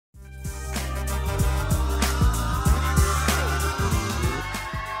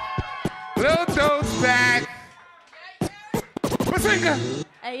Lil Dude's back. Bazinga.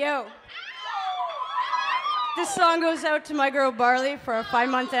 Hey, yo. This song goes out to my girl Barley for our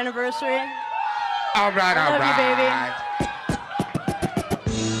 5-month anniversary. All right, all I love you,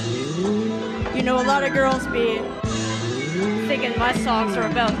 baby. You know, a lot of girls be thinking my songs are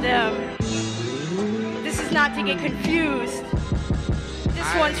about them. This is not to get confused.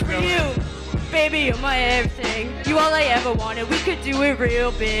 This one's for you. Baby, you're my everything. You all I ever wanted. We could do it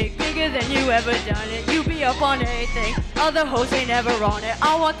real big. Bigger than you ever done it. You be up on anything. Other hoes ain't never on it.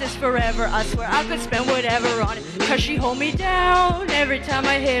 I want this forever. I swear I could spend whatever on it. Cause she hold me down every time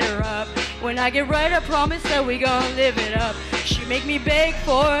I hit her up. When I get right, I promise that we gon' live it up. She make me beg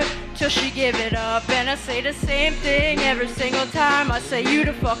for it till she give it up. And I say the same thing every single time. I say you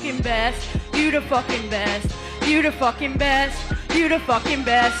the fucking best. You the fucking best. You the fucking best. You the fucking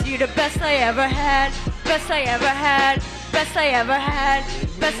best. You the best I ever had. Best I ever had. Best I ever had.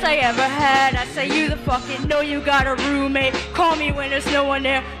 Best I ever had. I say you the fucking know you got a roommate. Call me when there's no one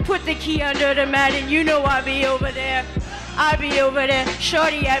there. Put the key under the mat and you know I'll be over there. I be over there,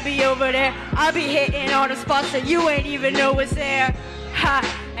 shorty, I be over there. I be hitting all the spots that you ain't even know was there. Ha,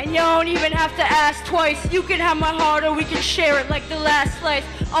 and you don't even have to ask twice. You can have my heart or we can share it like the last slice.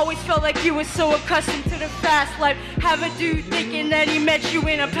 Always felt like you were so accustomed to the fast life. Have a dude thinking that he met you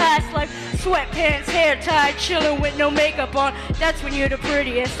in a past life. Sweatpants, hair tied, chilling with no makeup on. That's when you're the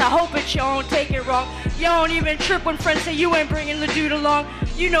prettiest. I hope that you don't take it wrong. You don't even trip when friends say you ain't bringing the dude along.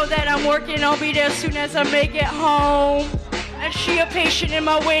 You know that I'm working, I'll be there soon as I make it home. And she a patient in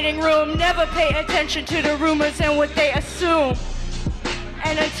my waiting room. Never pay attention to the rumors and what they assume.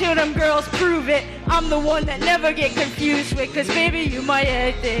 And until them girls prove it, I'm the one that never get confused with. Cause baby, you my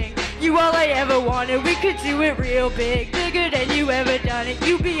everything. You all I ever wanted. We could do it real big. Bigger than you ever done it.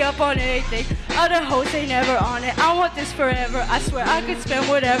 You be up on anything. Other hoes ain't never on it. I want this forever. I swear I could spend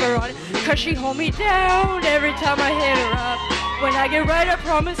whatever on it. Cause she hold me down every time I hit her up. When I get right, I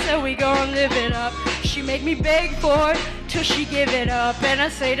promise that we gon' live it up. She make me beg for it till she give it up. And I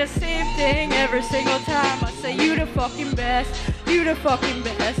say the same thing every single time. I say you the fucking best. You the fucking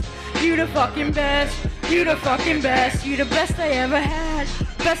best. You the fucking best. You the fucking best. You the best I ever had.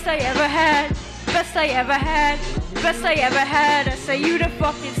 Best I ever had. Best I ever had. Best I ever had. I say you the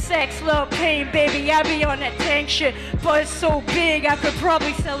fucking sex, love, pain, baby. I be on that tank shit, but it's so big I could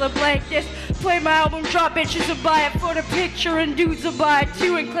probably sell a blank this. Play my album, drop bitches will buy it for the picture, and dudes will buy it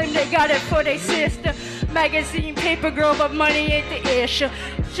too and claim they got it for their sister. Magazine, paper girl, but money ain't the issue.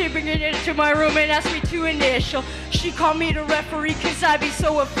 She bring it into my room and asked me to initial. She called me the referee cause I be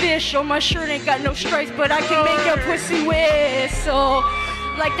so official. My shirt ain't got no stripes, but I can make your pussy whistle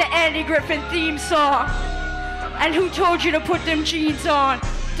like the Andy Griffin theme song. And who told you to put them jeans on?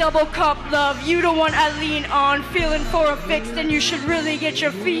 Double cup love, you the one I lean on. Feeling for a fix, then you should really get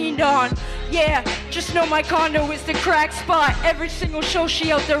your fiend on. Yeah, just know my condo is the crack spot. Every single show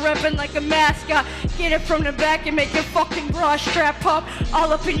she out there reppin' like a mascot. Get it from the back and make your fucking bra strap pop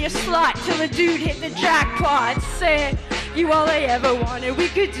all up in your slot till the dude hit the jackpot. Say you all I ever wanted. We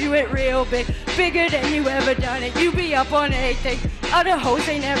could do it real big, bigger than you ever done it. You be up on anything. Other hoes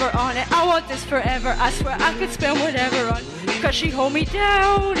ain't never on it. I want this forever. I swear I could spend whatever on. Cause she hold me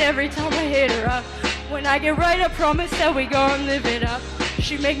down every time I hit her up. When I get right, I promise that we gon' live it up.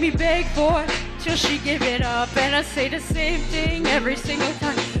 She make me beg for it till she give it up. And I say the same thing every single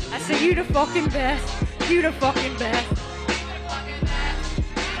time. I say you the fucking best. You the fucking best.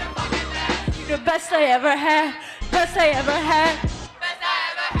 You the best I ever had. Best I ever had. Best I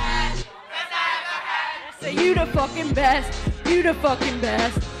ever had. Best I ever had. I say you the fucking best. You the fucking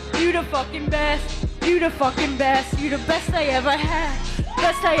best. You the fucking best. You the fucking best. You the best I ever had.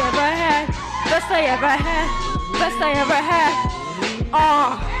 Best I ever had. Best I ever had. Best I ever had.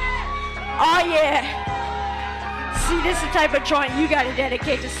 Oh yeah. See, this is the type of joint you gotta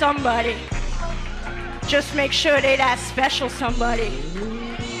dedicate to somebody. Just make sure they that special somebody.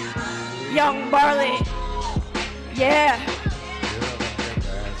 Young Barley. Yeah.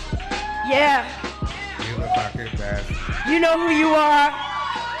 Yeah. You know who you are.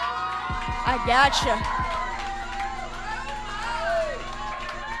 I gotcha.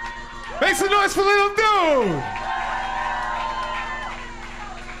 Make some noise for Lil Dude.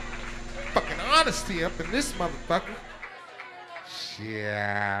 Fucking honesty up in this motherfucker.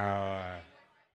 Yeah.